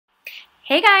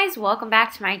Hey guys, welcome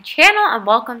back to my channel and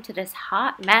welcome to this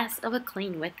hot mess of a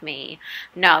clean with me.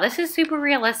 No, this is super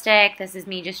realistic. This is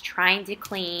me just trying to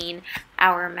clean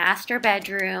our master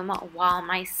bedroom while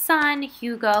my son,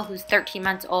 Hugo, who's 13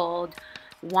 months old,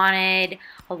 wanted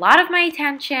a lot of my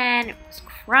attention, was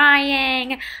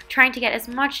crying, trying to get as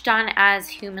much done as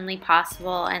humanly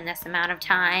possible in this amount of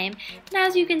time. And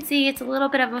as you can see, it's a little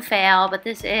bit of a fail, but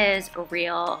this is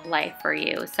real life for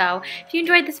you. So if you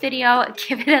enjoyed this video,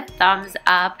 give it a thumbs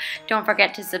up. Don't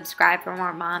forget to subscribe for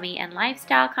more mommy and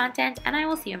lifestyle content, and I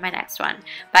will see you in my next one.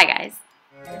 Bye guys.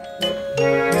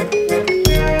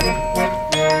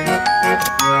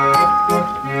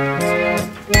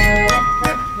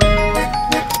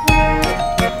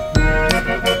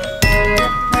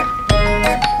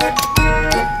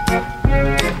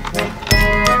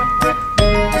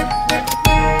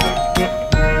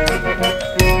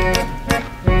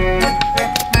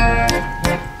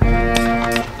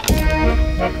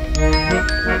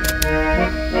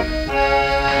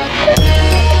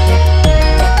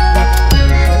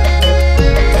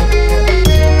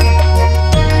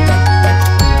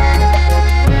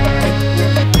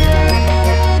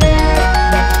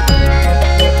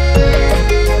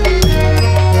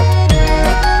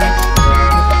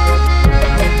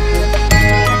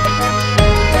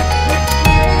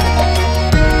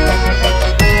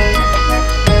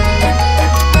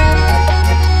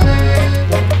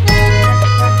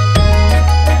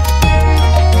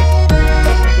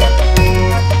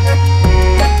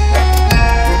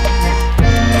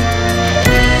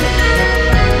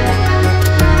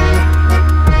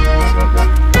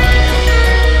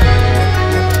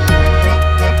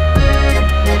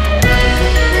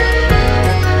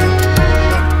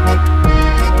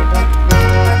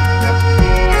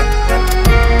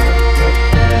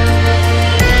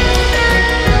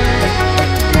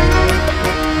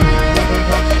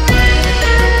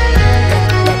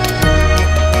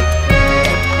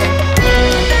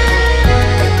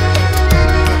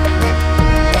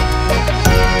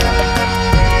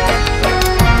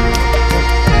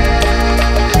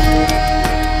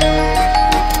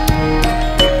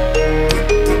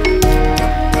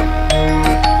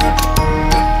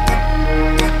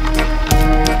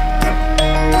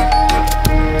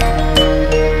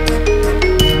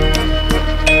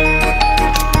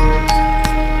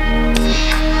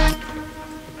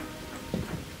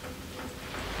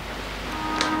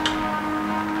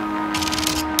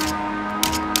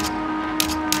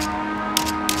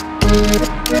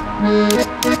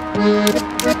 Thank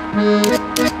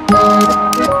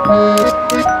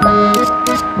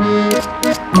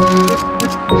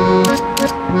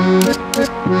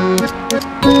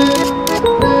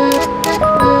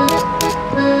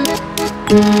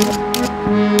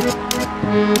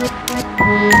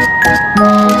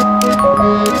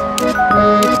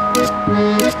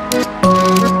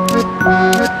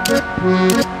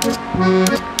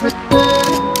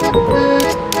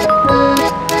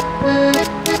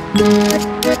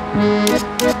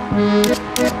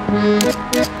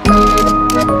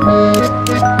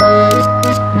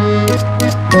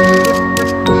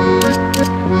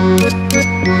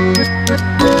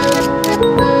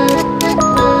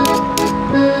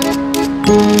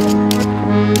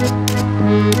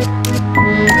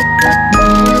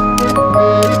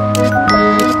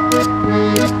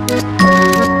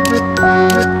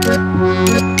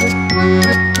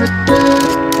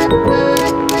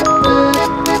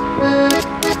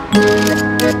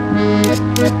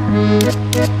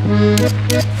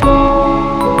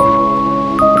you.